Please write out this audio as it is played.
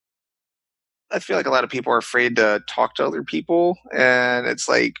I feel like a lot of people are afraid to talk to other people. And it's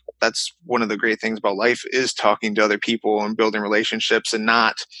like, that's one of the great things about life is talking to other people and building relationships and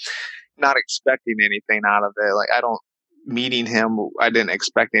not expecting anything out of it. Like meeting him, I didn't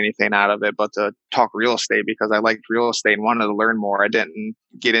expect anything out of it, but to talk real estate because I liked real estate and wanted to learn more. I didn't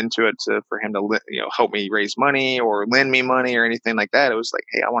get into it for him to, help me raise money or lend me money or anything like that. It was like,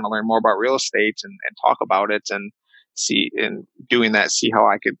 hey, I want to learn more about real estate and talk about it and doing that, see how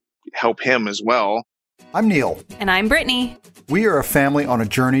I could help him as well. I'm Neil. And I'm Brittany. We are a family on a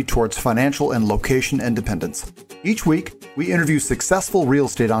journey towards financial and location independence. Each week, we interview successful real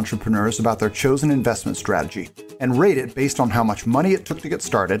estate entrepreneurs about their chosen investment strategy and rate it based on how much money it took to get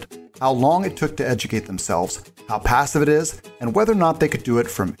started, how long it took to educate themselves, how passive it is, and whether or not they could do it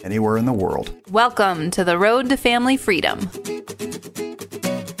from anywhere in the world. Welcome to the Road to Family Freedom.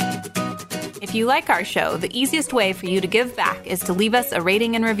 If you like our show, the easiest way for you to give back is to leave us a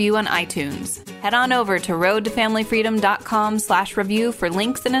rating and review on iTunes. Head on over to roadtofamilyfreedom.com/review for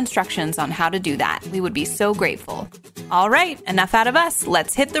links and instructions on how to do that. We would be so grateful. All right, enough out of us.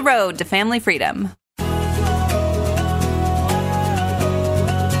 Let's hit the road to family freedom.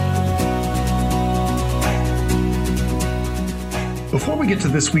 Before we get to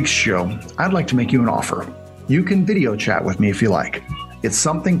this week's show, I'd like to make you an offer. You can video chat with me if you like. It's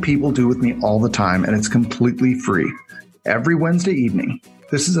something people do with me all the time, and it's completely free. Every Wednesday evening,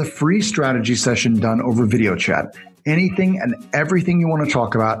 this is a free strategy session done over video chat. Anything and everything you want to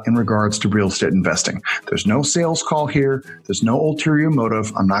talk about in regards to real estate investing. There's no sales call here. There's no ulterior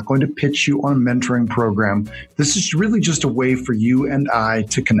motive. I'm not going to pitch you on a mentoring program. This is really just a way for you and I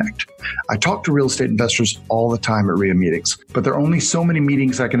to connect. I talk to real estate investors all the time at RIA meetings, but there are only so many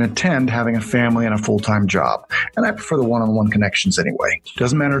meetings I can attend having a family and a full-time job. And I prefer the one-on-one connections anyway.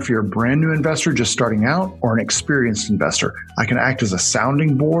 Doesn't matter if you're a brand new investor just starting out or an experienced investor. I can act as a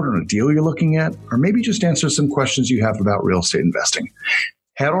sounding board on a deal you're looking at, or maybe just answer some questions you have about real estate investing.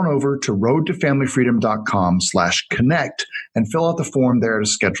 Head on over to roadtofamilyfreedom.com/connect and fill out the form there to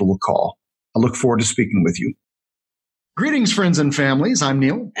schedule a call. I look forward to speaking with you. Greetings, friends and families. I'm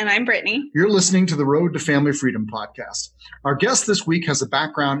Neil. And I'm Brittany. You're listening to the Road to Family Freedom podcast. Our guest this week has a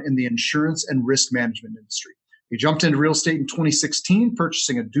background in the insurance and risk management industry. He jumped into real estate in 2016,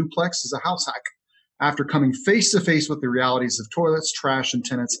 purchasing a duplex as a house hack. After coming face to face with the realities of toilets, trash, and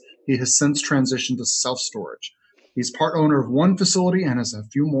tenants, he has since transitioned to self-storage. He's part owner of one facility and has a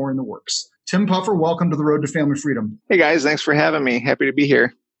few more in the works. Tim Puffer, welcome to the Road to Family Freedom. Hey guys, thanks for having me. Happy to be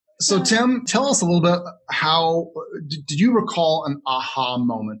here. So Tim, tell us a little bit did you recall an aha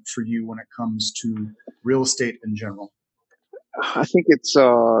moment for you when it comes to real estate in general? I think it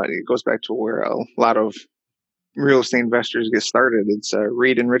goes back to where a lot of real estate investors get started. It's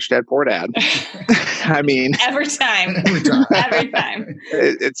read and Rich Dad Poor Dad. I mean, every time.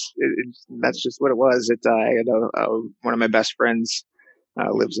 That's just what it was. I had one of my best friends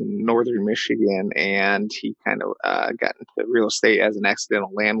lives in northern Michigan, and he kind of got into real estate as an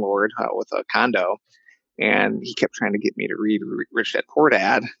accidental landlord with a condo. And he kept trying to get me to read Rich Dad Poor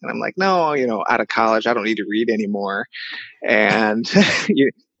Dad. And I'm like, no, out of college, I don't need to read anymore. And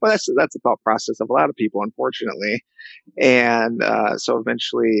well, that's the thought process of a lot of people, unfortunately. And so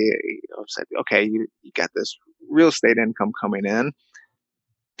eventually I said, okay, you got this real estate income coming in.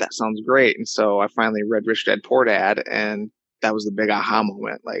 That sounds great. And so I finally read Rich Dad Poor Dad, and that was the big aha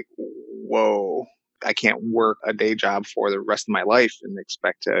moment. Like, whoa, I can't work a day job for the rest of my life and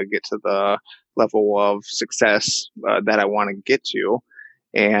expect to get to the level of success that I want to get to.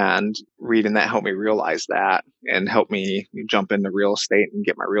 And reading that helped me realize that and helped me jump into real estate and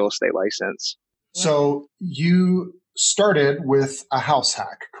get my real estate license. So you started with a house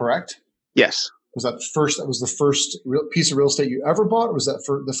hack, correct? Yes. That was the first piece of real estate you ever bought, or was that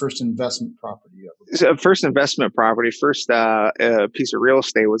the first investment property you ever bought? So first investment property, first piece of real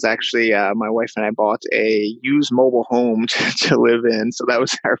estate was actually my wife and I bought a used mobile home to live in. So that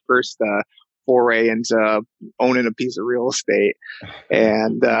was our first foray into owning a piece of real estate.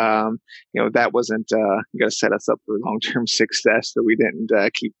 And, that wasn't going to set us up for long-term success. So we didn't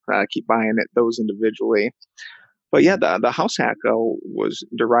keep buying those individually. But yeah, the house hack was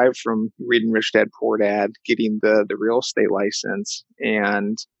derived from reading Rich Dad Poor Dad, getting the real estate license,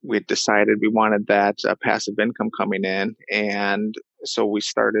 and we had decided we wanted that passive income coming in. And so we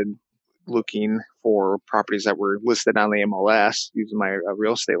started looking for properties that were listed on the MLS using my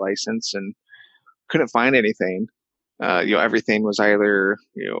real estate license, and couldn't find anything. Everything was either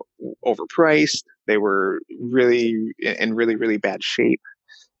overpriced, they were really in really bad shape,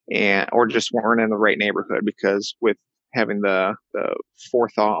 or just weren't in the right neighborhood. Because with having the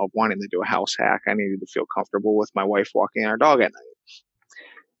forethought of wanting to do a house hack, I needed to feel comfortable with my wife walking our dog at night.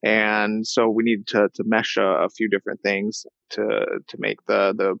 And so we needed to mesh a few different things to make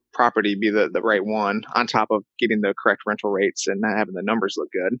the property be the right one, on top of getting the correct rental rates and not having the numbers look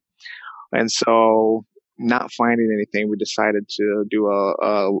good. And so, not finding anything, we decided to do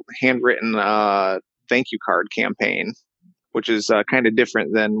a handwritten thank you card campaign, which is kind of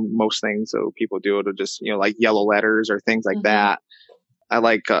different than most things. So people do it, just, like yellow letters or things like that. I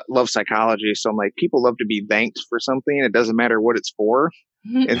love psychology. So I'm like, people love to be thanked for something. It doesn't matter what it's for.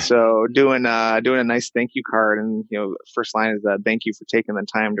 And so doing a nice thank you card, and first line is thank you for taking the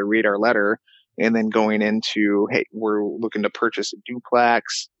time to read our letter, and then going into, hey, we're looking to purchase a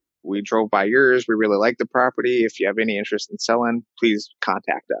duplex. We drove by yours. We really like the property. If you have any interest in selling, please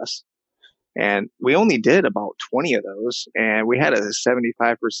contact us. And we only did about 20 of those, and we had a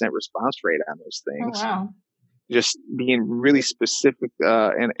 75% response rate on those things. Oh, wow. Just being really specific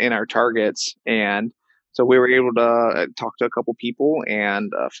in our targets. And so we were able to talk to a couple people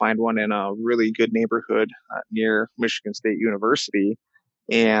and find one in a really good neighborhood near Michigan State University,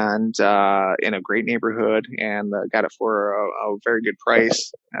 and in a great neighborhood, and got it for a very good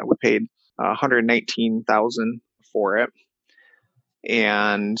price. We paid $119,000 for it,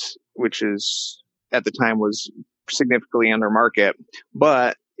 and which is at the time was significantly under market,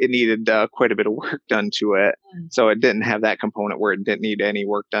 but it needed quite a bit of work done to it. So it didn't have that component where it didn't need any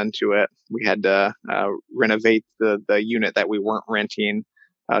work done to it. We had to renovate the unit that we weren't renting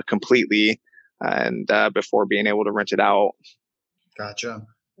completely, and before being able to rent it out. Gotcha.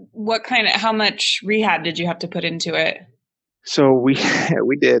 How much rehab did you have to put into it? So we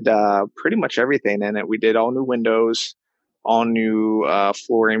did pretty much everything in it. We did all new windows, all new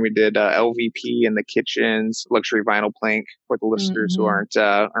flooring. We did LVP in the kitchens, luxury vinyl plank for the listeners who aren't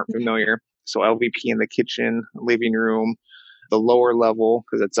familiar. So LVP in the kitchen, living room, the lower level,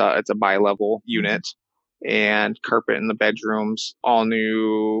 because it's a bi-level unit, and carpet in the bedrooms, all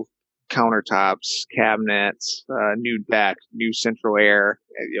new countertops, cabinets, new deck, new central air,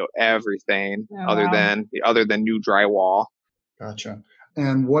 everything other than new drywall. Gotcha.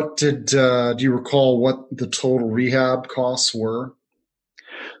 And what do you recall what the total rehab costs were?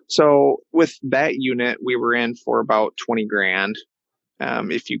 So with that unit, we were in for about 20 grand.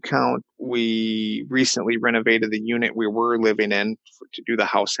 If you count, we recently renovated the unit we were living in to do the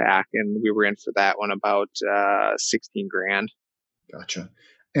house hack, and we were in for that one about 16 grand. Gotcha.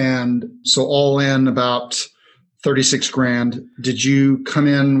 And so all in about 36 grand. Did you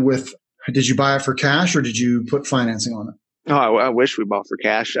buy it for cash, or did you put financing on it? Oh, I wish we bought for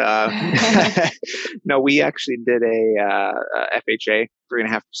cash. No, we actually did a FHA,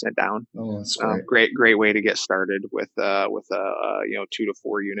 3.5% down. Oh, that's great. Great way to get started with a 2 to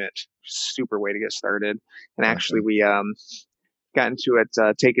 4 unit. Super way to get started. And actually, we got into it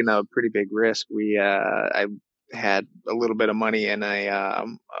taking a pretty big risk. I had a little bit of money in a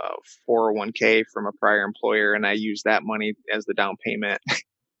 401k from a prior employer, and I used that money as the down payment.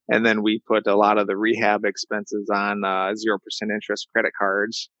 And then we put a lot of the rehab expenses on 0% interest credit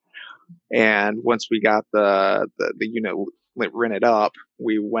cards. And once we got the unit rented up,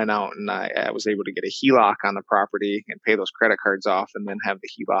 we went out and I was able to get a HELOC on the property and pay those credit cards off, and then have the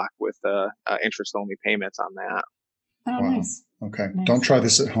HELOC with interest only payments on that. Oh, wow. Nice. Okay. Nice. Don't try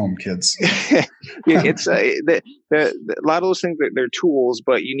this at home, kids. It's a lot of those things, they're tools,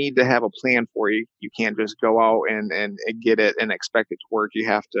 but you need to have a plan for you. You can't just go out and get it and expect it to work. You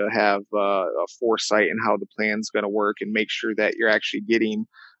have to have a foresight in how the plan's going to work, and make sure that you're actually the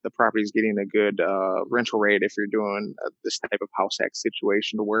property's getting a good rental rate if you're doing this type of house hack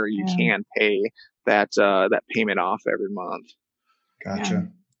situation, to where you can pay that payment off every month.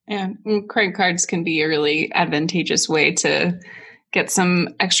 Gotcha. Yeah. And credit cards can be a really advantageous way to get some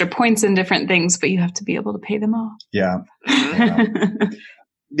extra points in different things, but you have to be able to pay them off. Yeah. Yeah,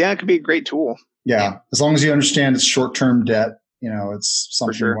 it could be a great tool. Yeah. As long as you understand it's short-term debt, it's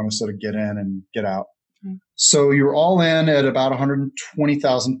something you want to sort of get in and get out. Mm-hmm. So you're all in at about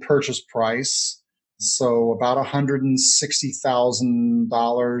 $120,000 purchase price. So about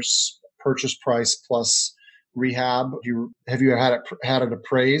 $160,000 purchase price plus rehab. Have you had it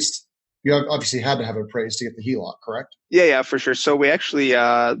appraised? You obviously had to have it appraised to get the HELOC, correct? Yeah, for sure. So we actually,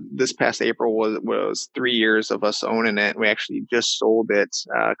 this past April was 3 years of us owning it. We actually just sold it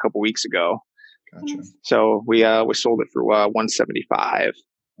a couple weeks ago. Gotcha. So we sold it for $175.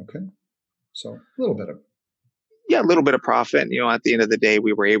 Okay. So a little bit of profit. At the end of the day,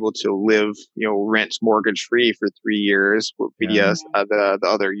 we were able to live, rent mortgage free for 3 years via the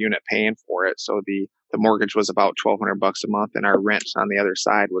other unit paying for it. So the mortgage was about $1,200 a month, and our rent on the other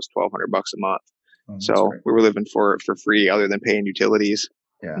side was $1,200 a month. Oh, so great. We were living for free, other than paying utilities.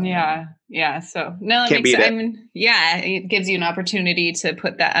 Yeah. So no, that Can't makes beat sense. it. I mean, yeah, it gives you an opportunity to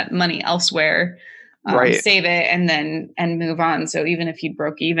put that money elsewhere, Right. save it, and move on. So even if you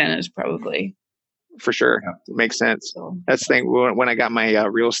broke even, it's probably For sure. Yeah. It makes sense. so. That's the thing. When I got my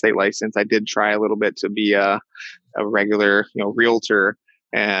real estate license, I did try a little bit to be a regular, realtor.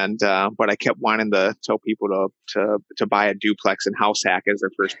 And, but I kept wanting to tell people to buy a duplex and house hack as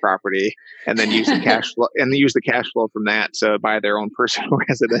their first property, and then use the cash flow from that to buy their own personal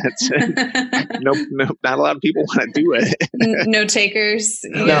residence. Nope, not a lot of people want to do it. No takers.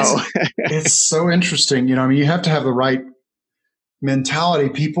 No. It's so interesting. I mean, you have to have the right mentality.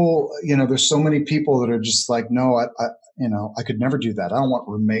 People, there's so many people that are just like, no, I could never do that. I don't want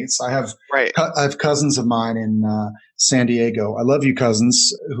roommates. I have cousins of mine in San Diego. I love you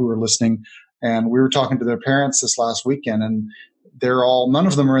cousins who are listening. And we were talking to their parents this last weekend, and none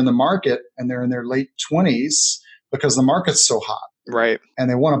of them are in the market, and they're in their late 20s because the market's so hot. Right. And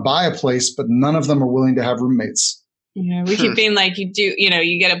they want to buy a place, but none of them are willing to have roommates. Yeah, we keep being like, you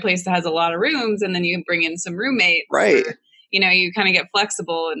get a place that has a lot of rooms, and then you bring in some roommates. Right. Or, you kind of get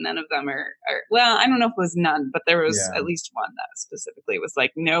flexible, and none of them are well, I don't know if it was none, but there was at least one that specifically was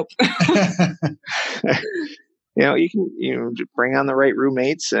like, nope. You can bring on the right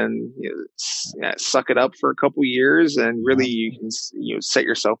roommates and suck it up for a couple years, and really you can set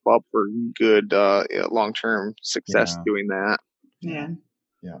yourself up for good long-term success doing that. Yeah.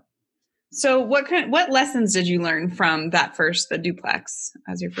 Yeah. So what lessons did you learn from the duplex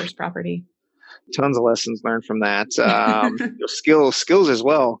as your first property? Tons of lessons learned from that. Skills as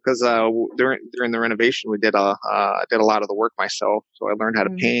well, because during the renovation we did a lot of the work myself. So I learned how to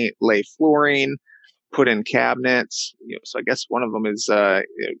paint, lay flooring, put in cabinets. So I guess one of them is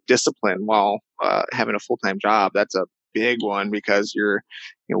discipline while having a full-time job. That's a big one, because you're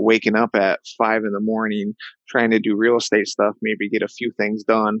waking up at 5 a.m, trying to do real estate stuff, maybe get a few things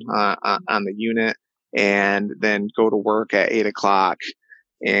done on the unit, and then go to work at 8 o'clock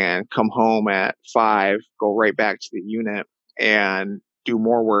and come home at 5, go right back to the unit and do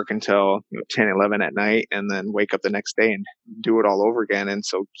more work until 10, 11 at night, and then wake up the next day and do it all over again. And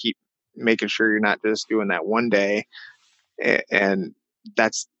so keep making sure you're not just doing that one day and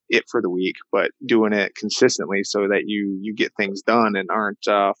that's it for the week, but doing it consistently so that you get things done and aren't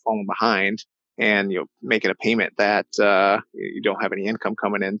falling behind, and making a payment that you don't have any income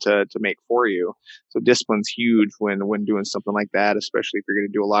coming in to make for you. So discipline's huge when doing something like that, especially if you're going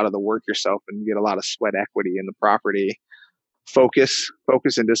to do a lot of the work yourself and get a lot of sweat equity in the property. Focus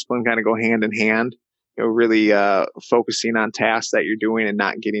and discipline kind of go hand in hand. Really focusing on tasks that you're doing and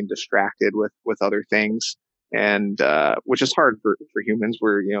not getting distracted with other things. And which is hard for humans.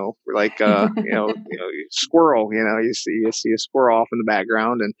 We're like squirrel. You see a squirrel off in the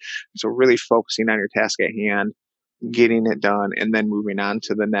background, and so really focusing on your task at hand, getting it done, and then moving on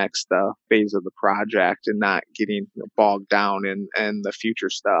to the next phase of the project, and not getting bogged down in the future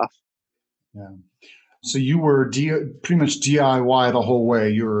stuff. Yeah. So you were pretty much DIY the whole way.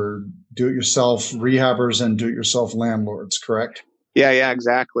 You were do-it-yourself rehabbers and do-it-yourself landlords, correct? Yeah,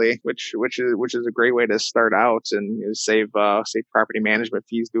 exactly. Which is a great way to start out, and save property management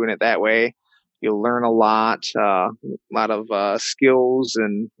fees doing it that way. You'll learn a lot of skills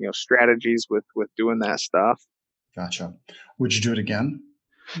and strategies with doing that stuff. Gotcha. Would you do it again?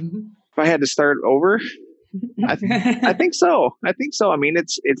 If I had to start over, I think so. I mean,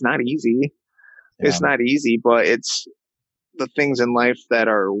 it's not easy. Yeah. It's not easy, but it's the things in life that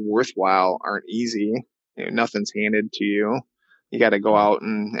are worthwhile aren't easy. Nothing's handed to you. You got to go out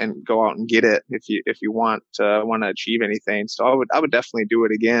and get it if you want to achieve anything. So I would definitely do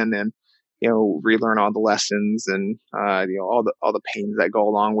it again, and relearn all the lessons and all the pains that go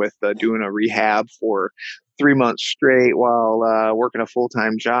along with doing a rehab for 3 months straight while working a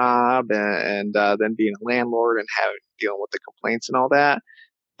full-time job, and then being a landlord and dealing with the complaints and all that.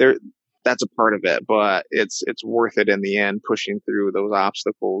 That's a part of it, but it's worth it in the end, pushing through those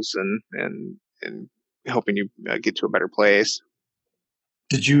obstacles and helping you get to a better place.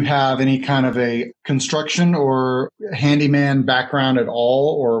 Did you have any kind of a construction or handyman background at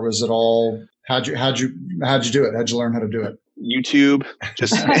all, or was it all how'd you do it? How'd you learn how to do it? YouTube,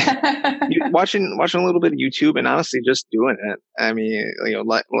 just watching a little bit of YouTube, and honestly just doing it. I mean,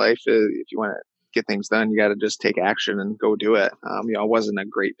 life is, if you want to get things done, you got to just take action and go do it. I wasn't a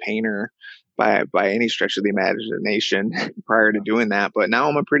great painter by any stretch of the imagination prior to doing that, but now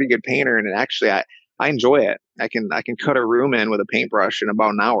I'm a pretty good painter, and actually I enjoy it. I can cut a room in with a paintbrush in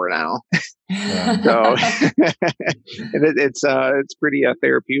about an hour now. So it's pretty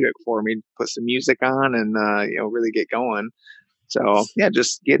therapeutic for me to put some music on and really get going. So yeah,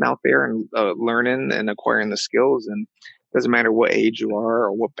 just getting out there and learning and acquiring the skills, and doesn't matter what age you are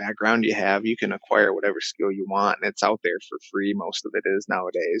or what background you have, you can acquire whatever skill you want, and it's out there for free. Most of it is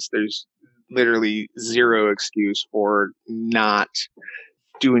nowadays. There's literally zero excuse for not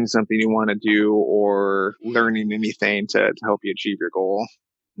doing something you want to do or learning anything to help you achieve your goal.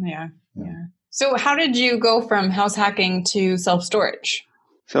 Yeah. So how did you go from house hacking to self-storage?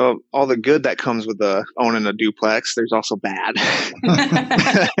 So all the good that comes with owning a duplex, there's also bad.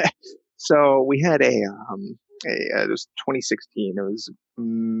 So we had it was 2016. It was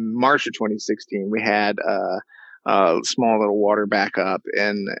March of 2016. We had a small little water backup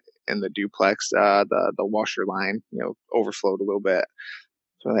in the duplex. The washer line, overflowed a little bit.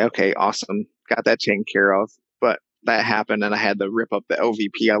 So I'm like, okay, awesome, got that taken care of. But that happened, and I had to rip up the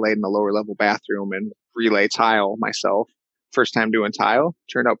LVP I laid in the lower level bathroom and relay tile myself. First time doing tile,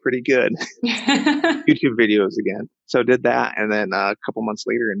 turned out pretty good. YouTube videos again. So did that, and then a couple months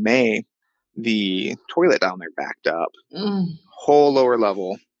later in May, the toilet down there backed up. Whole lower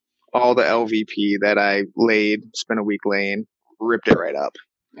level, all the LVP that I laid, spent a week laying, ripped it right up.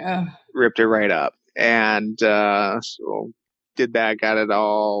 Ripped it right up. And so did that, got it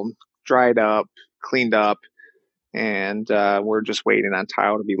all dried up, cleaned up, and we're just waiting on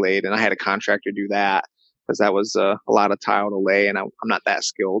tile to be laid. And I had a contractor do that because that was a lot of tile to lay, and I'm not that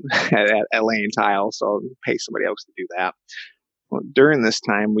skilled at laying tile, so I'll pay somebody else to do that. Well, during this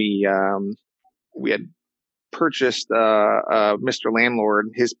time, we had purchased Mr.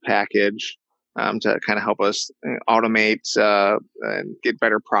 Landlord, his package, to kind of help us automate and get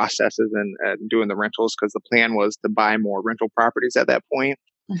better processes and doing the rentals, because the plan was to buy more rental properties at that point,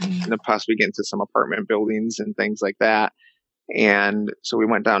 and then possibly get into some apartment buildings and things like that. And so we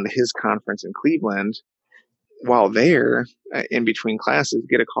went down to his conference in Cleveland. While there, in between classes,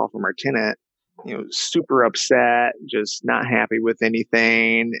 get a call from our tenant, super upset, just not happy with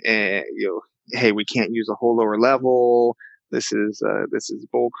anything. Hey, we can't use a whole lower level. This is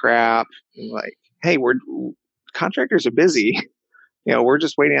bull crap. Like, hey, contractors are busy. We're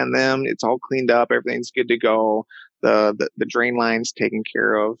just waiting on them. It's all cleaned up. Everything's good to go. The drain line's taken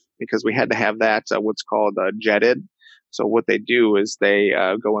care of, because we had to have that what's called jetted. So what they do is they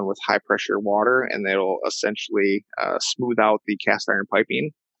go in with high pressure water, and it'll essentially smooth out the cast iron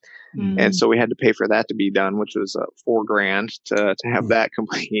piping. And so we had to pay for that to be done, which was $4,000 to have that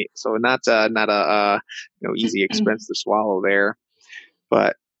complete. So not a easy expense to swallow there.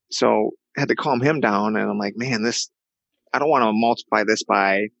 But so I had to calm him down, and I'm like, man, I don't want to multiply this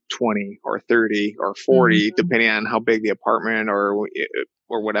by 20 or 30 or 40, depending on how big the apartment or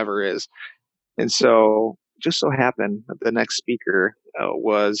whatever is. And so just so happened that the next speaker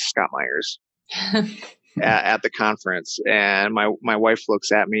was Scott Myers at the conference. And my wife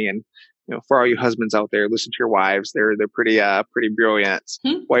looks at me, and for all you husbands out there, listen to your wives. They're pretty brilliant.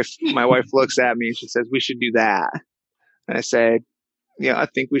 My wife looks at me and she says, "We should do that." And I said, I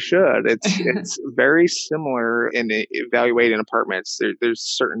think we should. It's very similar in evaluating apartments. There's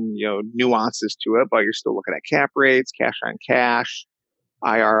certain nuances to it, but you're still looking at cap rates, cash on cash,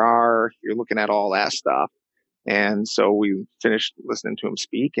 IRR. You're looking at all that stuff. And so we finished listening to him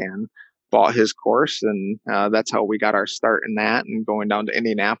speak and bought his course, and that's how we got our start in that, and going down to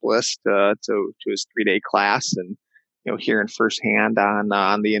Indianapolis to his 3-day class, and hearing firsthand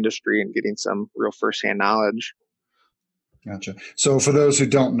on the industry and getting some real firsthand knowledge. Gotcha. So for those who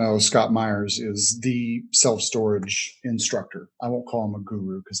don't know, Scott Myers is the self-storage instructor. I won't call him a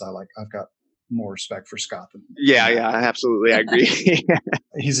guru, because I've got more respect for Scott than yeah, absolutely. I agree.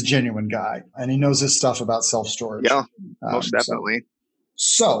 He's a genuine guy, and he knows his stuff about self-storage. Yeah, most definitely.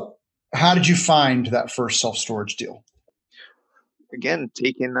 So how did you find that first self-storage deal? Again,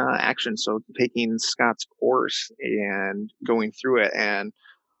 taking action. So taking Scott's course and going through it. And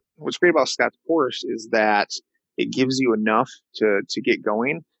what's great about Scott's course is that it gives you enough to get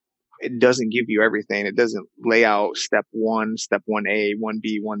going. It doesn't give you everything. It doesn't lay out step 1, step 1A,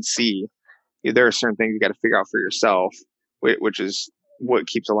 1B, 1C. There are certain things you got to figure out for yourself, which is what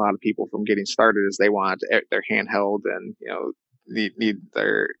keeps a lot of people from getting started, is they want their handheld and need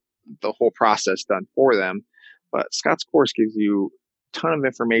the whole process done for them. But Scott's course gives you a ton of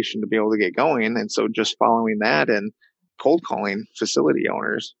information to be able to get going, and so just following that and cold calling facility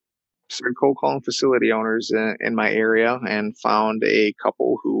owners. Started cold calling facility owners in my area, and found a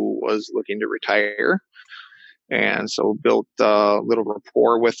couple who was looking to retire, and so built a little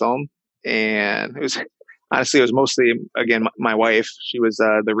rapport with them. And it was mostly, again, my wife. She was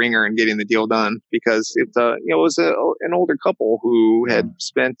the ringer in getting the deal done, because it was an older couple who had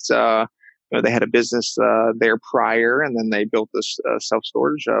spent they had a business there prior, and then they built this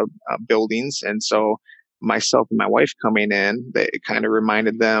self-storage buildings. And so myself and my wife coming in, it kind of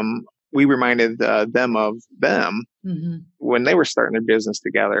reminded them we reminded them of them when they were starting their business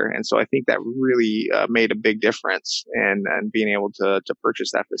together. And so I think that really made a big difference in being able to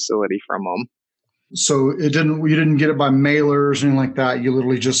purchase that facility from them. So you didn't get it by mailers or anything like that. You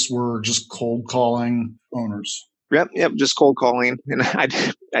literally were cold calling owners. Yep, just cold calling, and I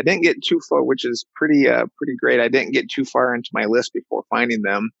didn't get too far, which is pretty great. I didn't get too far into my list before finding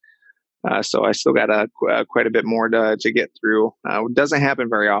them, so I still got quite a bit more to get through. It doesn't happen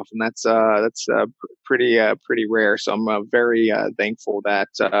very often. That's pretty rare. So I'm very thankful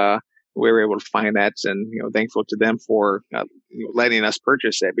that we were able to find that, and thankful to them for letting us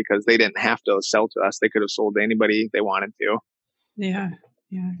purchase it, because they didn't have to sell to us. They could have sold to anybody they wanted to. Yeah.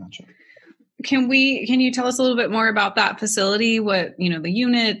 Gotcha. Can you tell us a little bit more about that facility? What, the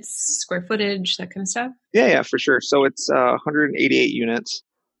units, square footage, that kind of stuff? Yeah, for sure. So it's 188 units,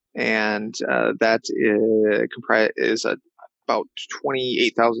 and that is about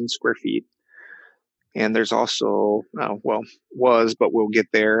 28,000 square feet. And there's also, but we'll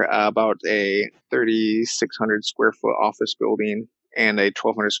get there, about a 3,600 square foot office building and a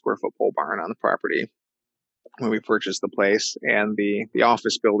 1,200 square foot pole barn on the property when we purchased the place. And the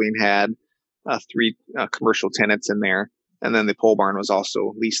office building had 3 commercial tenants in there. And then the pole barn was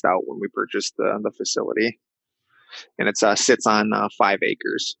also leased out when we purchased the facility. And it sits on 5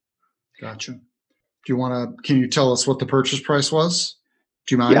 acres. Gotcha. Can you tell us what the purchase price was?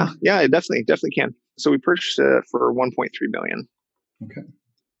 Do you mind? Yeah, I definitely can. So we purchased it for $1.3 million. Okay.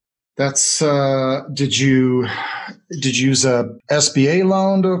 That's, did you use a SBA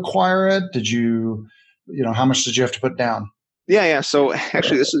loan to acquire it? How much did you have to put down? Yeah. So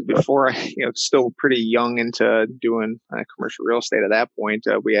actually, this is before I, still pretty young into doing commercial real estate at that point.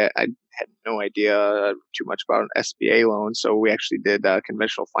 I had no idea too much about an SBA loan. So we actually did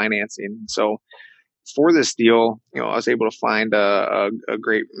conventional financing. So for this deal, I was able to find a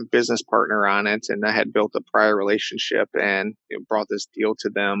great business partner on it, and I had built a prior relationship and brought this deal to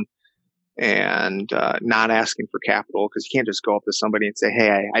them, and not asking for capital, because you can't just go up to somebody and say,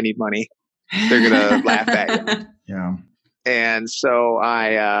 "Hey, I need money." They're gonna laugh at you. Yeah. And so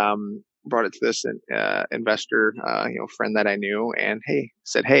I brought it to this investor, friend that I knew, and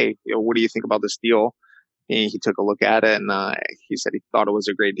said, "Hey, what do you think about this deal?" He took a look at it, and he said he thought it was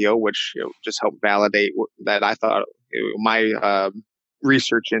a great deal, which just helped validate that I thought, my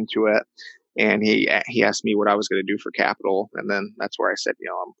research into it. And he asked me what I was going to do for capital, and then that's where I said,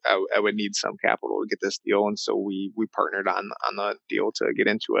 I would need some capital to get this deal, and so we partnered on the deal to get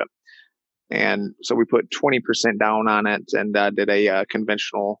into it. And so we put 20% down on it and did a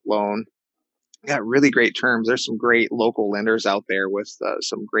conventional loan. Got really great terms. There's some great local lenders out there with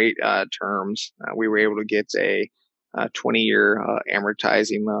some great terms. We were able to get a 20-year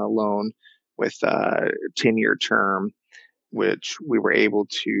amortizing loan with a 10-year term, which we were able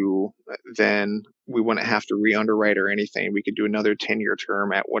to then, we wouldn't have to re-underwrite or anything. We could do another 10-year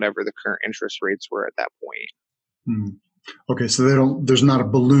term at whatever the current interest rates were at that point. Okay, so there's not a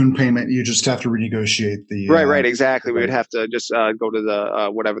balloon payment. You just have to renegotiate the right, exactly. We would have to just go to the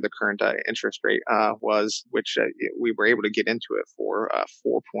whatever the current interest rate was, which we were able to get into it for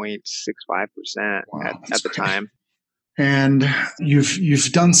 4.65% at the time. And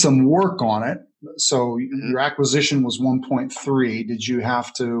you've done some work on it. So your acquisition was 1.3. Did you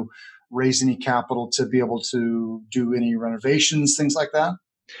have to raise any capital to be able to do any renovations, things like that?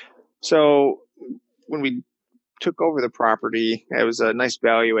 So when we took over the property, it was a nice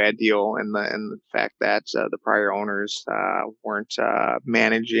value add deal, and the fact that the prior owners weren't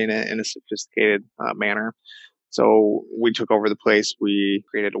managing it in a sophisticated manner. So we took over the place. We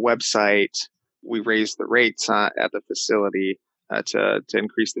created a website. We raised the rates at the facility to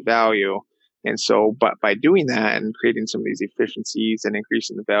increase the value. And so, but by doing that and creating some of these efficiencies and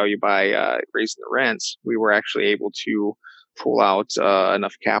increasing the value by raising the rents, we were actually able to pull out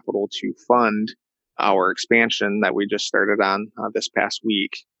enough capital to fund our expansion that we just started on this past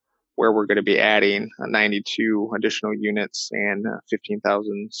week, where we're going to be adding 92 additional units and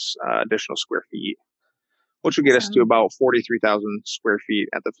 15,000 additional square feet, which will get us to about 43,000 square feet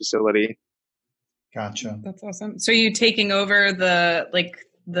at the facility. Gotcha. That's awesome. So are you taking over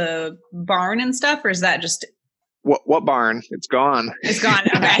the barn and stuff, or is that just... What barn? It's gone. It's gone.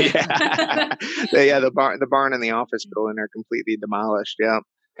 Okay. Yeah, the barn and the office building are completely demolished. Yeah.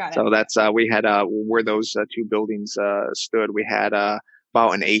 Got it. So that's we had where those 2 buildings stood. We had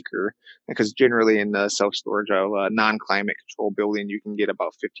about an acre, because generally in the self-storage of a non-climate control building, you can get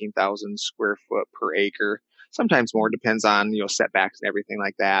about 15,000 square foot per acre. Sometimes more, depends on setbacks and everything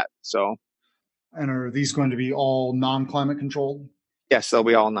like that. So. And are these going to be all non-climate controlled? Yes, they'll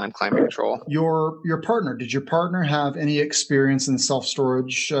be all non-climate control. Your partner, did your partner have any experience in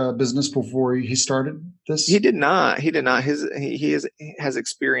self-storage business before he started this? He did not. He did not. He has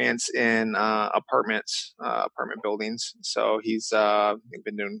experience in apartments, apartment buildings. So he's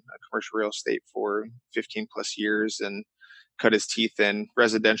been doing commercial real estate for 15 plus years and cut his teeth in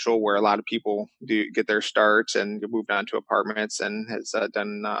residential, where a lot of people do get their starts, and moved on to apartments, and has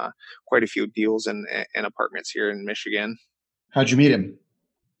done quite a few deals in apartments here in Michigan. How'd you meet him?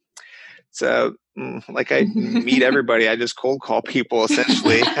 So, like I meet everybody, I just cold call people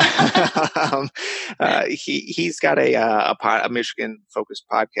essentially. He's got a Michigan focused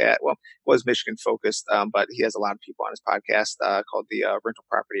podcast. Well, was Michigan focused, but he has a lot of people on his podcast called the Rental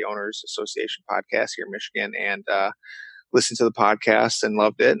Property Owners Association podcast here in Michigan, and listened to the podcast and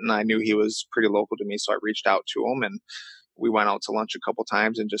loved it. And I knew he was pretty local to me, so I reached out to him, and we went out to lunch a couple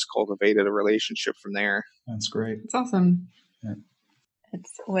times and just cultivated a relationship from there. That's great. It's awesome. Yeah.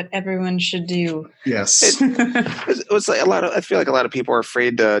 It's what everyone should do. Yes. It was like I feel like a lot of people are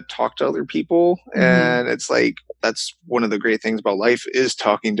afraid to talk to other people. And it's like, that's one of the great things about life, is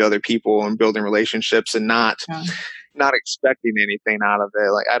talking to other people and building relationships, and not expecting anything out of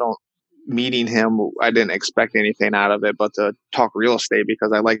it. Like, meeting him, I didn't expect anything out of it but to talk real estate,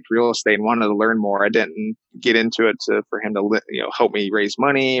 because I liked real estate and wanted to learn more. I didn't get into it for him to help me raise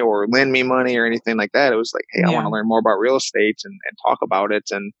money or lend me money or anything like that. It was like, hey, I want to learn more about real estate and talk about it,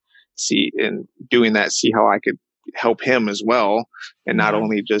 and see how I could help him as well, and not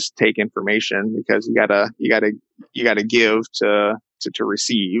only just take information, because you gotta give to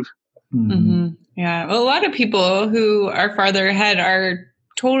receive. Mm-hmm. Yeah, well, a lot of people who are farther ahead are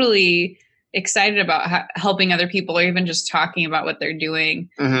totally excited about helping other people, or even just talking about what they're doing,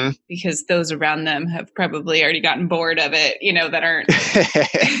 because those around them have probably already gotten bored of it, that aren't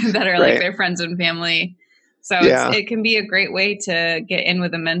that are like their friends and family. So it can be a great way to get in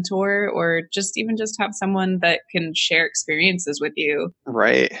with a mentor, or just have someone that can share experiences with you,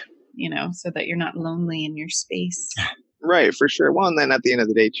 right? So that you're not lonely in your space. Right, for sure. Well, and then at the end of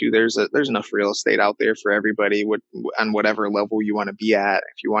the day, too, there's enough real estate out there for everybody, on whatever level you want to be at.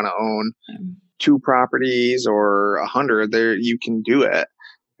 If you want to own 2 properties or 100, there you can do it.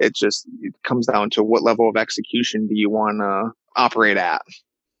 It comes down to what level of execution do you want to operate at.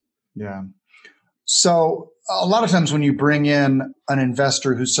 Yeah. So a lot of times when you bring in an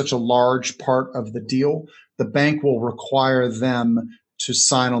investor who's such a large part of the deal, the bank will require them to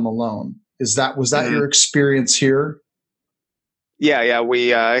sign on the loan. Was that your experience here? Yeah.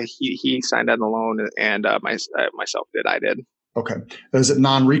 He signed on the loan, and myself did. I did. Okay. Is it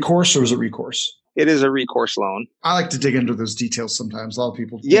non-recourse or is it recourse? It is a recourse loan. I like to dig into those details sometimes. A lot of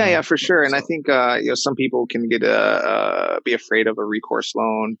people. Yeah, for sure. And I think some people can be afraid of a recourse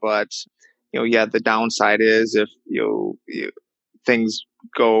loan, but the downside is if things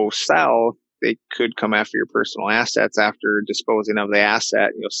go south, they could come after your personal assets after disposing of the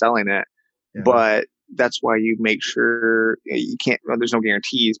asset, selling it. Yeah. But that's why you make sure you can't. Well, there's no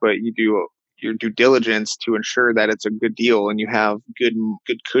guarantees, but you do your due diligence to ensure that it's a good deal and you have good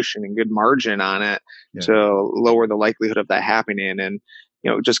cushion and good margin on it to lower the likelihood of that happening. And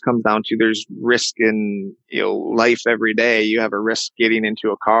it just comes down to, there's risk in life every day. You have a risk getting into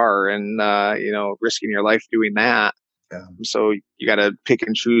a car and risking your life doing that. Yeah. So you got to pick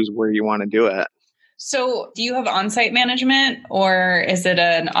and choose where you want to do it. So do you have on-site management, or is it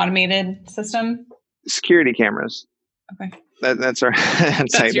an automated system? Security cameras. Okay. That's our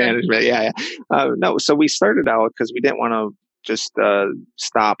on-site management. Yeah. No, so we started out because we didn't want to just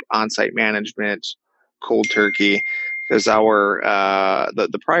stop on-site management cold turkey, because our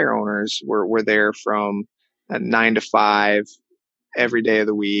the prior owners were there from 9 to 5 every day of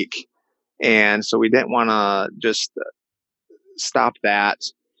the week, and so we didn't want to just stop that.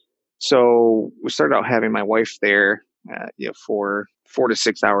 So we started out having my wife there, for 4 to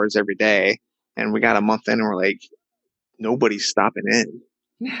 6 hours every day. And we got a month in and we're like, nobody's stopping in.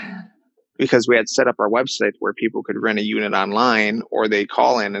 Because we had set up our website where people could rent a unit online, or they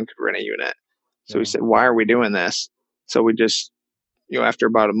call in and could rent a unit. So we said, why are we doing this? So we just, after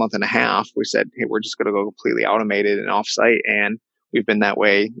about a month and a half, we said, hey, we're just going to go completely automated and offsite. And we've been that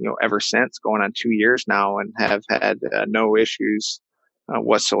way, ever since, going on 2 years now, and have had no issues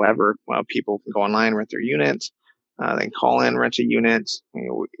whatsoever. People can go online, rent their units. They can call in, rent a unit.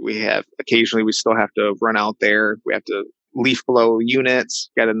 We have occasionally, we still have to run out there. We have to leaf blow units,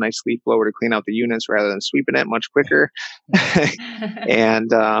 got a nice leaf blower to clean out the units rather than sweeping it much quicker.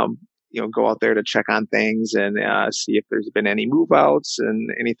 And, go out there to check on things and see if there's been any move outs and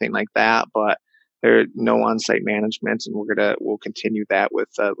anything like that. But there's no on-site management, and we'll continue that with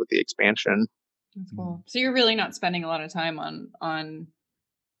the expansion. That's cool. So you're really not spending a lot of time on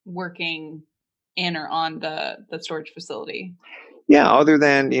working in or on the storage facility. Yeah, other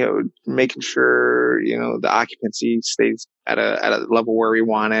than making sure the occupancy stays at a level where we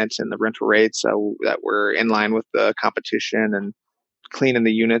want it, and the rental rates that we're in line with the competition, and cleaning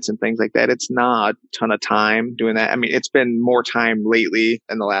the units and things like that. It's not a ton of time doing that. I mean, it's been more time lately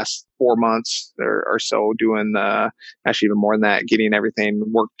in the last 4 months or so doing actually even more than that, getting everything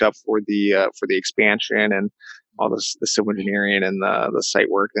worked up for the expansion and all the civil engineering and the site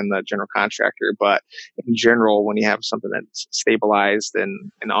work and the general contractor. But in general, when you have something that's stabilized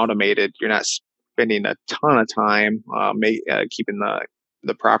and automated, you're not spending a ton of time keeping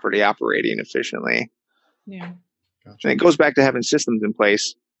the property operating efficiently. Yeah. Gotcha. And it goes back to having systems in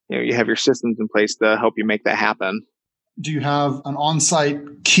place. You have your systems in place to help you make that happen. Do you have an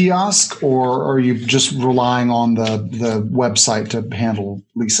on-site kiosk, or are you just relying on the website to handle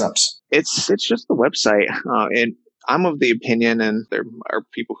lease-ups? It's just the website. And I'm of the opinion, and there are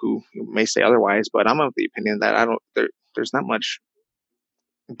people who may say otherwise, but I'm of the opinion that there's not much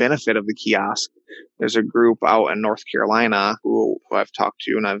benefit of the kiosk. There's a group out in North Carolina who I've talked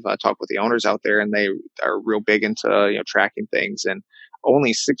to, and I've talked with the owners out there, and they are real big into tracking things. And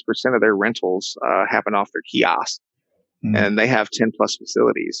only 6% of their rentals happen off their kiosk, and they have 10 plus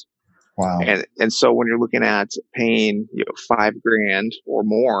facilities. Wow. And so when you're looking at paying $5,000 or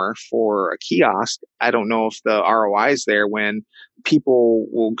more for a kiosk, I don't know if the ROI is there when people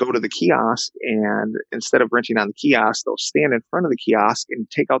will go to the kiosk, and instead of renting on the kiosk, they'll stand in front of the kiosk and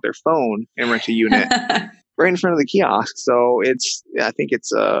take out their phone and rent a unit right in front of the kiosk. So I think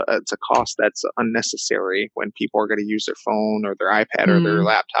it's a cost that's unnecessary when people are going to use their phone or their iPad or their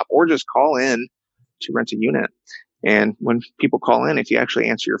laptop, or just call in to rent a unit. And when people call in, if you actually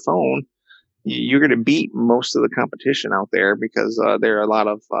answer your phone, you're going to beat most of the competition out there, because there are a lot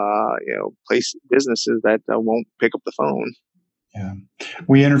of businesses that won't pick up the phone. Yeah,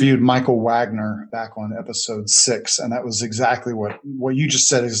 we interviewed Michael Wagner back on episode 6, and that was exactly what you just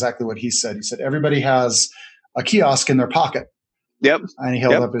said. Exactly what he said. He said everybody has a kiosk in their pocket. Yep. And he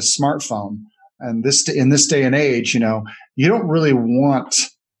held up his smartphone. And in this day and age, you don't really want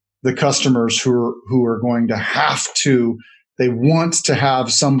the customers who are going to have to. They want to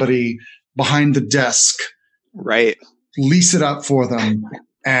have somebody behind the desk, right? Lease it up for them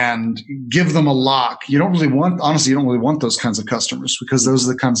and give them a lock. You don't really want those kinds of customers, because those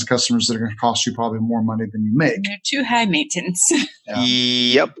are the kinds of customers that are going to cost you probably more money than you make. They're too high maintenance.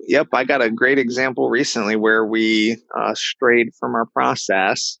 Yeah. Yep. I got a great example recently where we strayed from our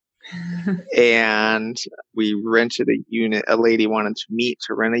process and we rented a unit. A lady wanted to meet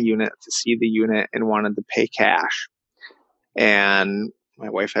to rent a unit, to see the unit, and wanted to pay cash. And my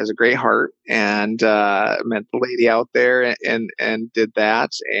wife has a great heart, and met the lady out there and did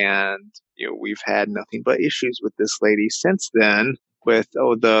that. And we've had nothing but issues with this lady since then. With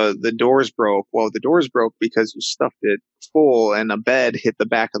the doors broke. Well, the doors broke because you stuffed it full, and a bed hit the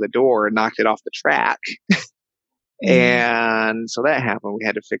back of the door and knocked it off the track. And so that happened. We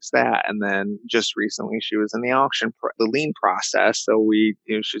had to fix that. And then just recently, she was in the the lien process. So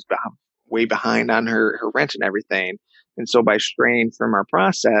she's way behind on her rent and everything. And so by straying from our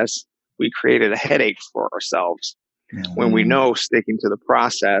process, we created a headache for ourselves. When we know sticking to the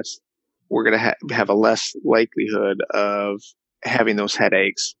process, we're going to have a less likelihood of having those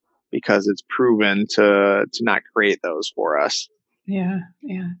headaches, because it's proven to not create those for us. Yeah.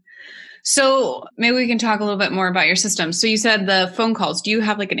 So maybe we can talk a little bit more about your system. So you said the phone calls. Do you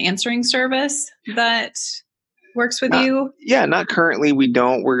have like an answering service that works with you? Yeah, not currently. We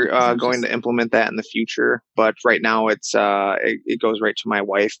don't. We're going to implement that in the future. But right now, it goes right to my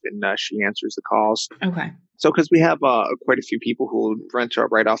wife, and she answers the calls. Okay. So because we have quite a few people who rent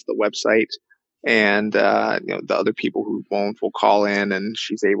right off the website, and the other people who won't will call in, and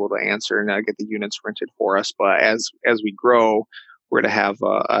she's able to answer and get the units rented for us. But as we grow, we're going to have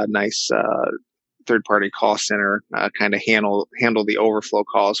a nice third-party call center kind of handle the overflow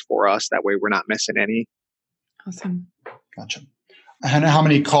calls for us. That way, we're not missing any. Awesome. Gotcha. And how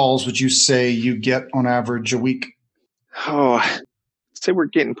many calls would you say you get on average a week? Oh, I'd say we're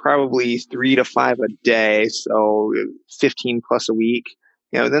getting probably 3 to 5 a day. So 15 plus a week.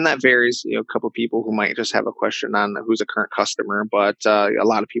 Then that varies. A couple of people who might just have a question on who's a current customer, but a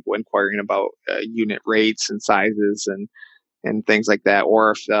lot of people inquiring about unit rates and sizes and things like that.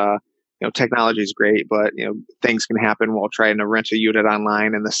 Or if technology is great, but things can happen while trying to rent a unit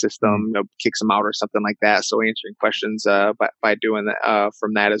online, and the system kicks them out or something like that. So answering questions by doing that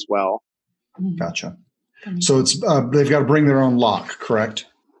from that as well. Gotcha. So it's they've got to bring their own lock, correct?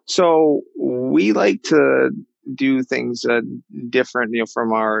 So we like to do things different,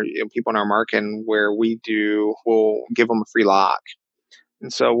 from our people in our market, where we'll give them a free lock.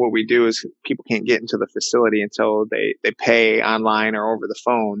 And so what we do is people can't get into the facility until they pay online or over the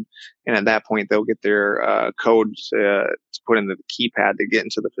phone. And at that point, they'll get their code to put in the keypad to get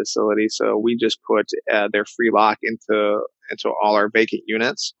into the facility. So we just put their free lock into all our vacant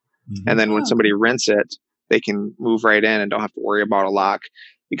units. Mm-hmm. And then when somebody rents it, they can move right in and don't have to worry about a lock.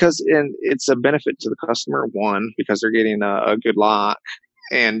 And it's a benefit to the customer, one, because they're getting a good lock.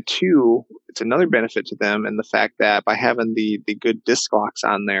 And two, it's another benefit to them in the fact that by having the good disc locks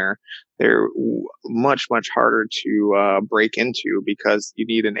on there, they're much, much harder to break into, because you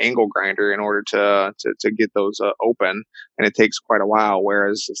need an angle grinder in order to get those open. And it takes quite a while.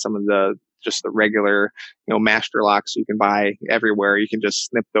 Whereas some of the regular, master locks you can buy everywhere, you can just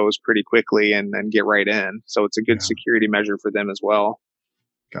snip those pretty quickly and get right in. So it's a good security measure for them as well.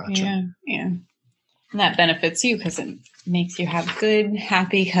 Gotcha. Yeah. And that benefits you because it makes you have good,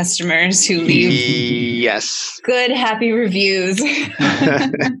 happy customers who leave good, happy reviews.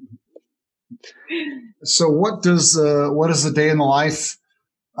 So what does a day in the life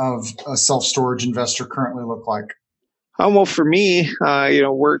of a self-storage investor currently look like? Well, for me,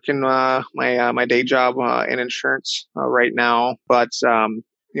 working my day job in insurance right now, but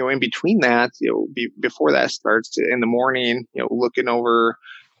in between that, before that starts in the morning, looking over,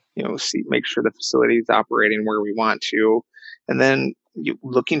 make sure the facility is operating where we want to, and then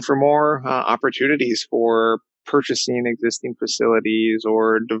looking for more opportunities for purchasing existing facilities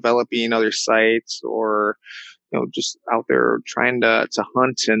or developing other sites, or just out there trying to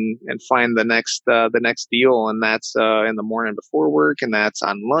hunt and find the next deal. And that's in the morning before work, and that's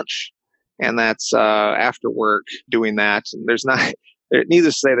on lunch, and that's after work doing that. And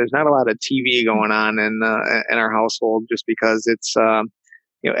needless to say, there's not a lot of TV going on in our household, just because it's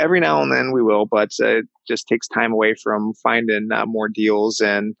every now and then we will, but it just takes time away from finding more deals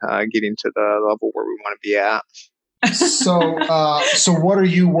and getting to the level where we want to be at. So what are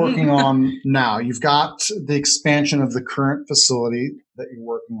you working on now? You've got the expansion of the current facility that you're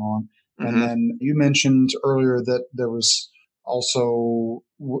working on. And then you mentioned earlier that was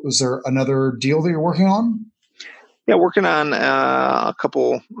there another deal that you're working on? Yeah, working on a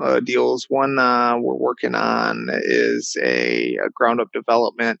couple deals. One we're working on is a ground-up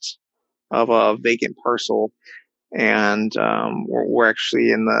development of a vacant parcel, and we're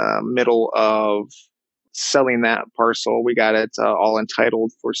actually in the middle of selling that parcel. We got it all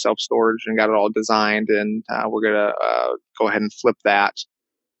entitled for self-storage and got it all designed, and we're gonna go ahead and flip that.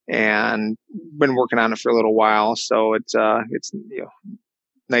 And been working on it for a little while, so it's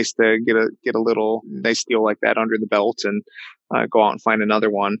nice to get a little nice deal like that under the belt and go out and find another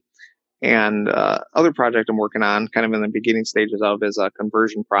one. And other project I'm working on, kind of in the beginning stages of, is a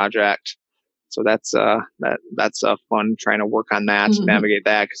conversion project. So that's fun trying to work on that, navigate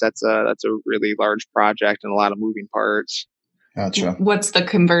that, because that's a really large project and a lot of moving parts. Gotcha. What's the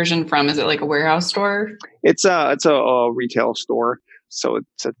conversion from? Is it like a warehouse store? It's a retail store. So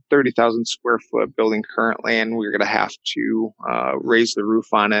it's a 30,000 square foot building currently, and we're going to have to raise the roof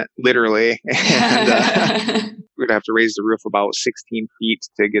on it, literally. And we're going to have to raise the roof about 16 feet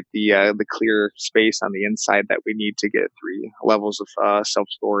to get the clear space on the inside that we need to get 3 levels of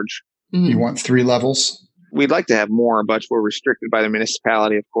self-storage. You want 3 levels? We'd like to have more, but we're restricted by the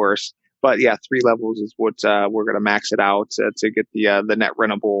municipality, of course. But yeah, 3 levels is what we're going to max it out to get the net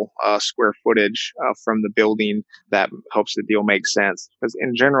rentable square footage from the building. That helps the deal make sense. Because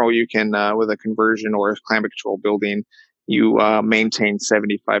in general, you can, with a conversion or a climate control building, you maintain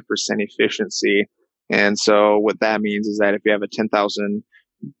 75% efficiency. And so what that means is that if you have a 10,000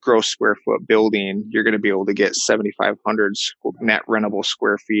 gross square foot building, you're going to be able to get 7,500 net rentable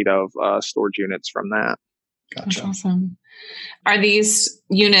square feet of storage units from that. Gotcha. That's awesome. Are these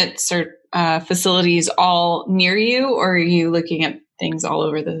units or facilities all near you, or are you looking at things all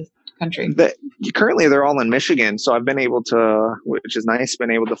over the country? Currently, they're all in Michigan, so I've been able to, which is nice,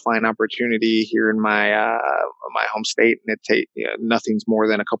 been able to find opportunity here in my my home state, and nothing's more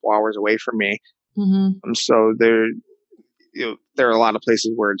than a couple hours away from me. So there are a lot of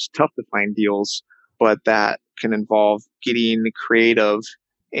places where it's tough to find deals, but that can involve getting creative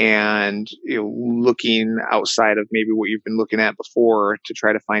and looking outside of maybe what you've been looking at before to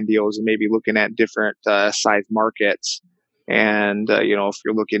try to find deals, and maybe looking at different size markets. And if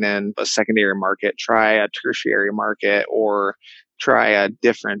you're looking in a secondary market, try a tertiary market, or try a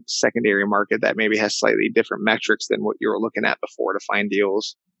different secondary market that maybe has slightly different metrics than what you were looking at before to find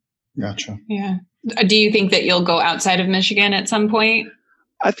deals. Gotcha. Yeah. Do you think that you'll go outside of Michigan at some point?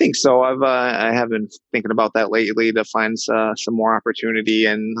 I think so. I have been thinking about that lately to find some more opportunity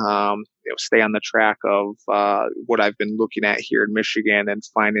and stay on the track of what I've been looking at here in Michigan and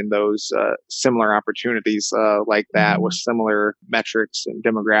finding those similar opportunities like that with similar metrics and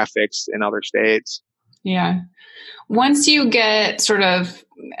demographics in other states. Yeah. Once you get sort of,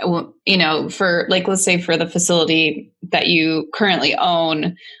 for like, let's say for the facility that you currently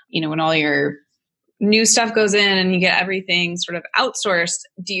own, when all your new stuff goes in and you get everything sort of outsourced,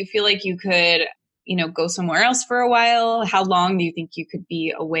 do you feel like you could, go somewhere else for a while? How long do you think you could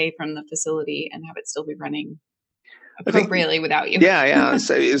be away from the facility and have it still be running appropriately without you? Yeah.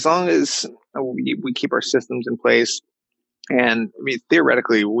 So as long as we keep our systems in place, and I mean,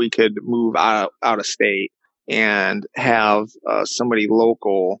 theoretically, we could move out of state and have somebody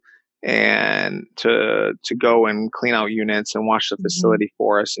local and to go and clean out units and watch the facility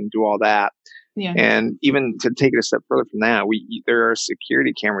for us and do all that. Yeah. And even to take it a step further from that, there are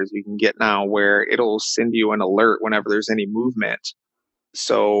security cameras you can get now where it'll send you an alert whenever there's any movement.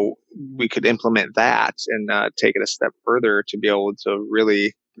 So we could implement that and take it a step further to be able to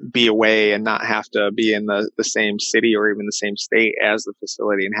really be away and not have to be in the same city or even the same state as the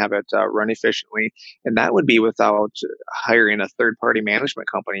facility and have it run efficiently. And that would be without hiring a third-party management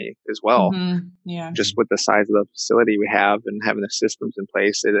company as well. Yeah. Just with the size of the facility we have and having the systems in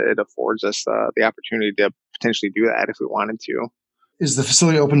place, it affords us the opportunity to potentially do that if we wanted to. Is the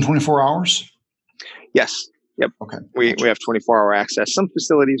facility open 24 hours? Yes. Yep. Okay. We have 24-hour access. Some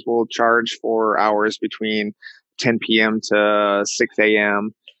facilities will charge for hours between 10 p.m. to 6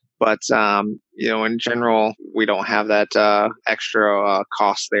 a.m. But, in general, we don't have that extra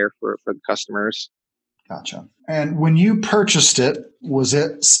cost there for the customers. Gotcha. And when you purchased it, was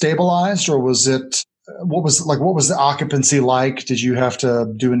it stabilized or was it, what was the occupancy like? Did you have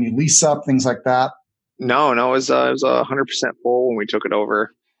to do any lease up, things like that? No, it was 100% full when we took it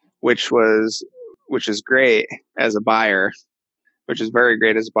over, which is great as a buyer, which is very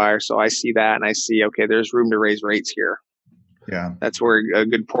great as a buyer. So I see that and I see, okay, there's room to raise rates here. Yeah, that's where a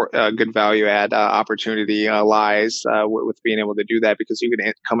good value add opportunity lies with being able to do that, because you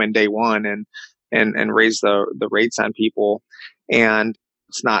can come in day one and raise the rates on people, and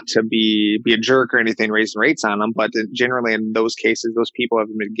it's not to be a jerk or anything raising rates on them, but generally in those cases, those people have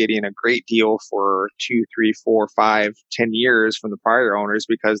been getting a great deal for 2, 3, 4, 5, 10 years from the prior owners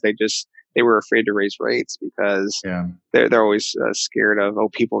because they were afraid to raise rates because they're always scared of,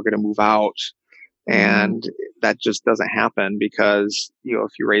 people are going to move out. And that just doesn't happen because,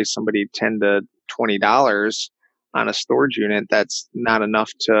 if you raise somebody $10 to $20 on a storage unit, that's not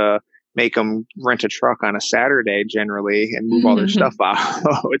enough to make them rent a truck on a Saturday generally and move all their stuff out.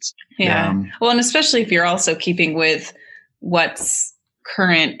 Well, and especially if you're also keeping with what's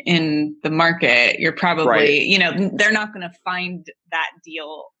current in the market, you're probably, they're not going to find that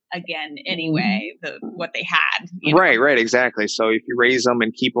deal again anyway, what they had. Right, exactly. So if you raise them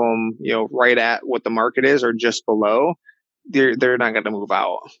and keep them, right at what the market is or just below, they're not going to move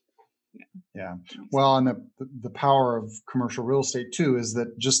out. Yeah. Well, and the power of commercial real estate too is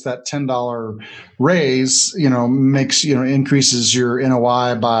that just that $10 raise, makes, increases your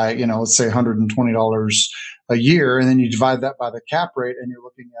NOI by, let's say $120 a year. And then you divide that by the cap rate and you're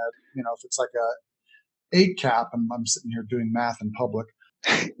looking at, if it's like a 8 cap, and I'm sitting here doing math in public,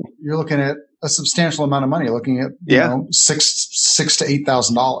 you're looking at a substantial amount of money. You're looking at $6,000 to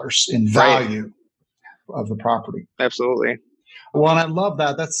 $8,000 in value of the property. Absolutely. Well, and I love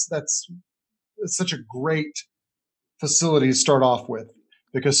that. That's such a great facility to start off with,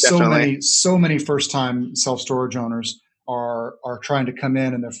 because so many first time self-storage owners are trying to come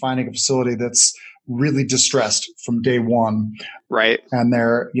in and they're finding a facility that's really distressed from day one. Right. And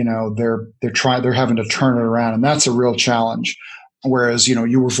they're having to turn it around, and that's a real challenge. Whereas,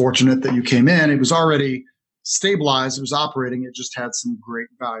 you were fortunate that you came in, it was already stabilized, it was operating, it just had some great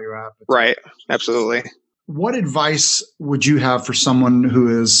value add. Right. Absolutely. What advice would you have for someone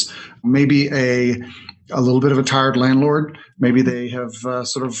who is maybe a little bit of a tired landlord? Maybe they have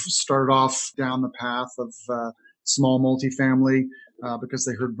sort of started off down the path of small multifamily because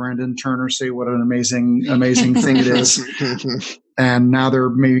they heard Brandon Turner say what an amazing thing it is. And now they're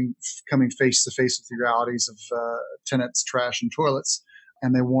maybe coming face to face with the realities of tenants, trash, and toilets,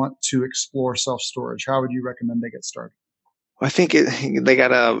 and they want to explore self-storage. How would you recommend they get started? I think they got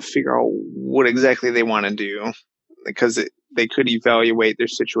to figure out what exactly they want to do, because they could evaluate their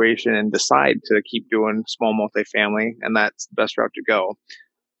situation and decide to keep doing small multifamily, and that's the best route to go.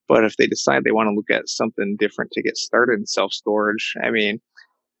 But if they decide they want to look at something different to get started in self-storage, I mean,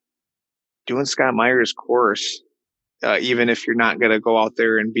 doing Scott Meyer's course even if you're not going to go out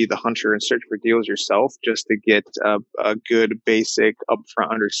there and be the hunter and search for deals yourself, just to get a good basic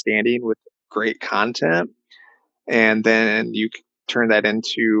upfront understanding with great content. And then you turn that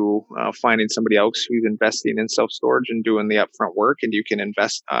into finding somebody else who's investing in self-storage and doing the upfront work, and you can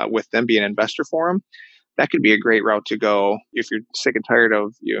invest with them, be an investor for them. That could be a great route to go if you're sick and tired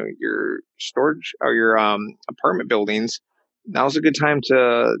of your storage or your apartment buildings. Now's a good time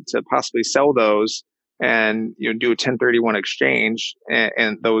to possibly sell those and do a 1031 exchange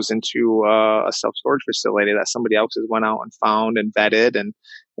and those into a self-storage facility that somebody else has went out and found and vetted and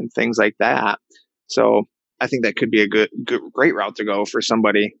things like that. So I think that could be a great route to go for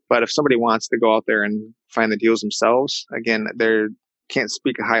somebody. But if somebody wants to go out there and find the deals themselves, again, they can't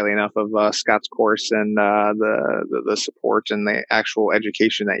speak highly enough of Scott's course and the support and the actual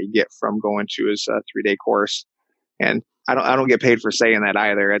education that you get from going to his 3-day course. And I don't get paid for saying that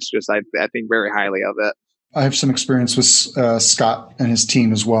either. It's just I think very highly of it. I have some experience with Scott and his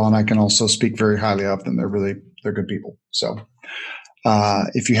team as well, and I can also speak very highly of them. They're good people. So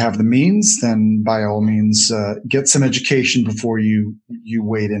if you have the means, then by all means get some education before you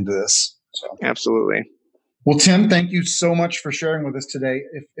wade into this. So absolutely. Well, Tim, thank you so much for sharing with us today.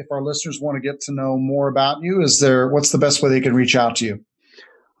 If our listeners want to get to know more about you, what's the best way they can reach out to you?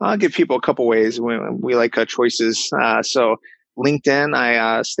 I'll give people a couple ways. We like choices. So LinkedIn,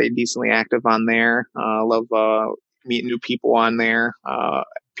 I stay decently active on there. Love meeting new people on there.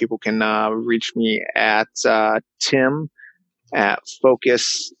 People can reach me at Tim at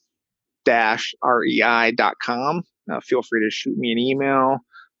focus-rei.com. Feel free to shoot me an email.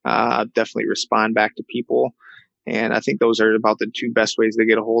 Definitely respond back to people. And I think those are about the two best ways to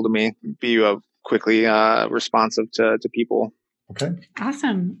get a hold of me. Be quickly responsive to people. Okay.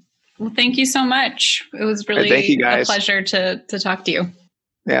 Awesome. Well, thank you so much. It was really a pleasure to talk to you.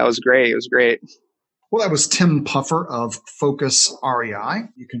 Yeah, it was great. It was great. Well, that was Tim Puffer of Focus REI.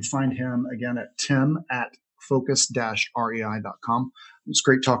 You can find him again at tim@focus-rei.com. It was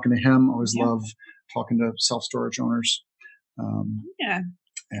great talking to him. I always love talking to self-storage owners.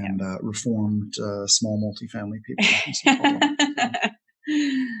 And reformed small multifamily people.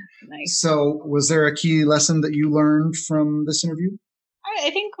 Nice. So was there a key lesson that you learned from this interview? I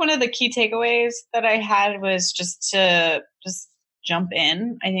think one of the key takeaways that I had was just to jump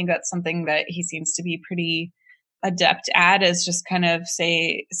in. I think that's something that he seems to be pretty adept at, is just kind of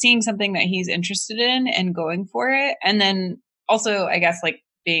seeing something that he's interested in and going for it. And then also, I guess, like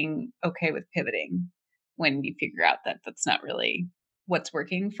being okay with pivoting when you figure out that that's not really what's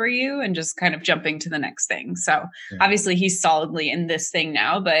working for you, and just kind of jumping to the next thing. So obviously he's solidly in this thing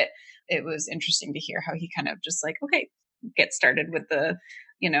now, but it was interesting to hear how he kind of just like, okay, get started with the,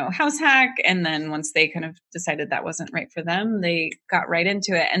 house hack. And then once they kind of decided that wasn't right for them, they got right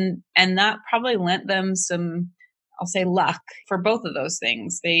into it. And that probably lent them some, I'll say, luck for both of those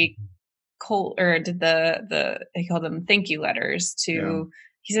things. They did they called them thank you letters to,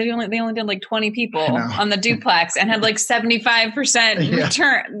 he said they only did like 20 people on the duplex and had like 75%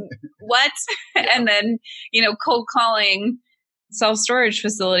 return. What? Yeah. And then, cold calling self-storage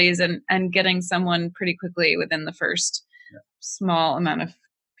facilities and getting someone pretty quickly within the first small amount of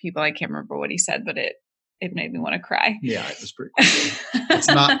people. I can't remember what he said, but it made me want to cry. Yeah, it was pretty cool. It's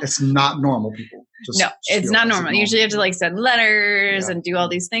not normal, people. It's not normal. Usually you have to like send letters and do all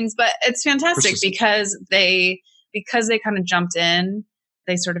these things, but it's fantastic because they kind of jumped in.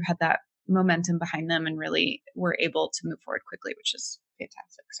 They sort of had that momentum behind them and really were able to move forward quickly, which is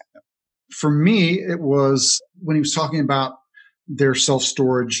fantastic. So. For me, it was when he was talking about their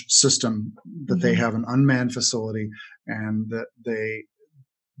self-storage system, that they have an unmanned facility and that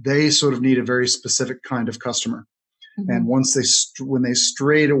they sort of need a very specific kind of customer. Mm-hmm. And once when they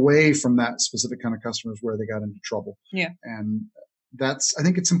strayed away from that specific kind of customer is where they got into trouble. Yeah. And I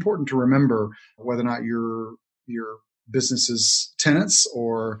think it's important to remember whether or not your business's tenants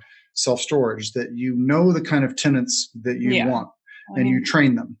or self-storage, that the kind of tenants that you want and you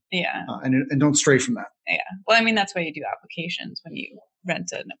train them. Yeah. And don't stray from that. Yeah. Well, I mean, that's why you do applications when you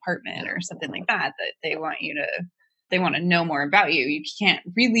rent an apartment or something like that they want to know more about you. You can't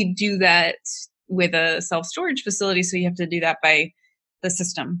really do that with a self-storage facility. So you have to do that by the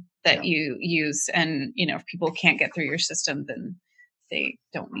system that you use. And, if people can't get through your system, then they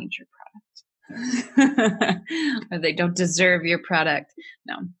don't need your product. Or they don't deserve your product.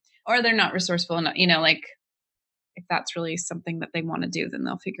 No. Or they're not resourceful enough, if that's really something that they want to do, then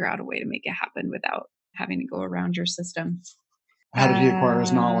they'll figure out a way to make it happen without having to go around your system. How did he acquire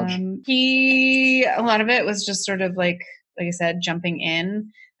his knowledge? A lot of it was just sort of like I said, jumping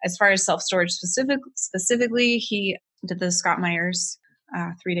in. As far as self-storage specifically, he did the Scott Myers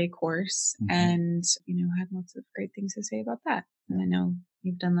 3-day course, and had lots of great things to say about that. And I know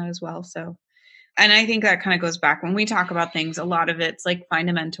you've done that as well. So, and I think that kind of goes back when we talk about things. A lot of it's like find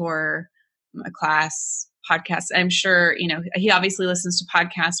a mentor, a class, podcast. I'm sure he obviously listens to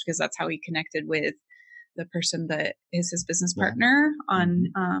podcasts because that's how he connected with the person that is his business partner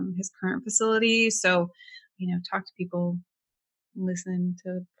on his current facility. So, talk to people, listen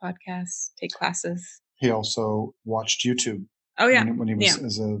to podcasts, take classes. He also watched YouTube. Oh yeah, when he was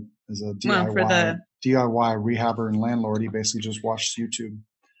as a DIY rehabber and landlord, he basically just watched YouTube.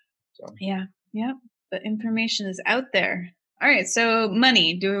 So. Yeah, the information is out there. All right, so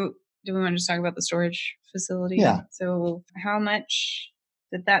money. Do we want to just talk about the storage facility? Yeah. So how much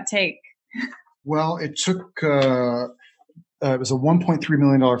did that take? Well, it took. It was a $1.3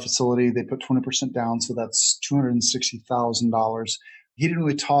 million facility. They put 20% down, so that's $260,000. He didn't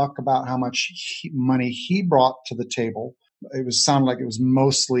really talk about how much money he brought to the table. It sounded like it was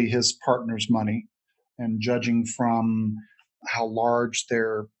mostly his partner's money, and judging from how much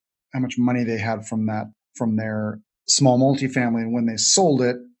money they had from their small multifamily, and when they sold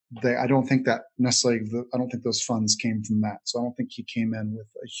it, I don't think that necessarily. I don't think those funds came from that. So I don't think he came in with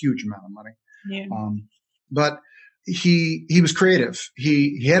a huge amount of money. Yeah. But he was creative.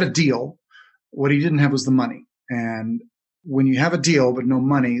 He had a deal. What he didn't have was the money. And when you have a deal but no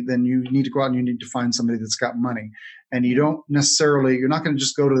money, then you need to go out and you need to find somebody that's got money. And you're not going to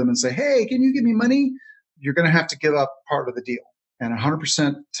just go to them and say, hey, can you give me money? You're going to have to give up part of the deal. And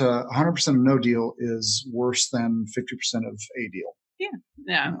 100% of no deal is worse than 50% of a deal.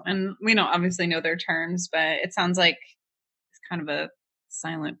 Yeah. And we don't obviously know their terms, but it sounds like it's kind of a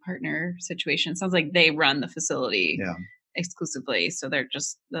silent partner situation. It sounds like they run the facility exclusively. So they're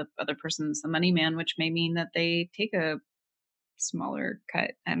just the other person's the money man, which may mean that they take a smaller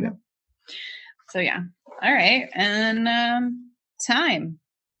cut. I don't know. So all right. And time.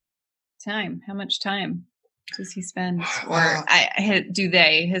 How much time does he spend? Or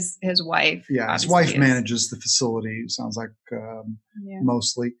his wife? Yeah, his wife manages the facility. Sounds like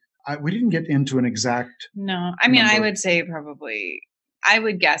mostly. We didn't get into an exact. No, I mean, number. I would say I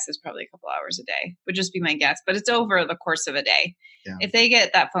would guess it's probably a couple hours a day. Would just be my guess, but it's over the course of a day. Yeah. If they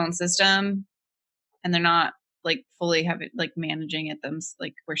get that phone system, and they're not like fully managing it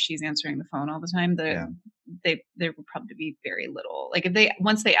like where she's answering the phone all the time, there would probably be very little. Like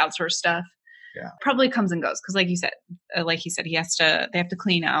once they outsource stuff, probably comes and goes. Cause like he said, they have to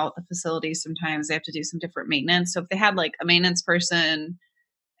clean out the facility. Sometimes they have to do some different maintenance. So if they had like a maintenance person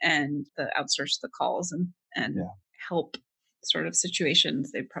and outsource the calls and help sort of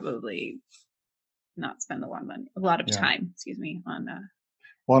situations, they'd probably not spend a lot of time on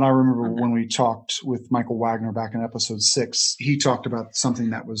well, and I remember when we talked with Michael Wagner back in episode 6, he talked about something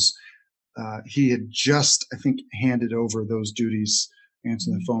that was, he had just, I think, handed over those duties,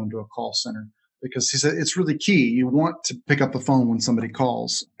 answering the phone to a call center, because he said it's really key. You want to pick up the phone when somebody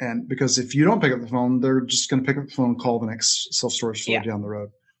calls, and because if you don't pick up the phone, they're just going to pick up the phone and call the next self-storage facility down the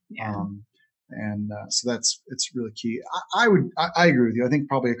road. Yeah. So it's really key. I agree with you. I think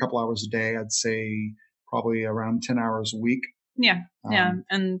probably a couple hours a day. I'd say probably around 10 hours a week. Yeah.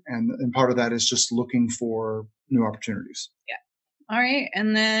 And part of that is just looking for new opportunities. Yeah. All right.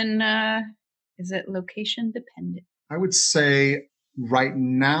 And then, is it location dependent? I would say right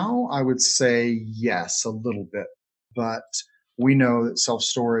now, yes, a little bit, but we know that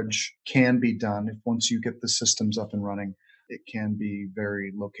self-storage can be done once you get the systems up and running. It can be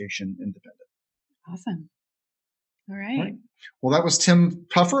very location independent. Awesome. All right. Well, that was Tim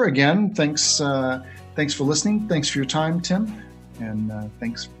Puffer again. Thanks for listening. Thanks for your time, Tim. And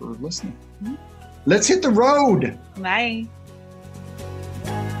thanks for listening. Mm-hmm. Let's hit the road. Bye.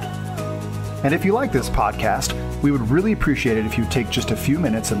 And if you like this podcast, we would really appreciate it if you take just a few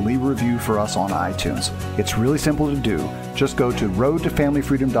minutes and leave a review for us on iTunes. It's really simple to do. Just go to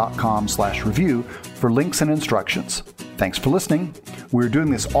roadtofamilyfreedom.com/review for links and instructions. Thanks for listening. We're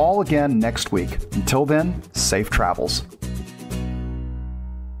doing this all again next week. Until then, safe travels.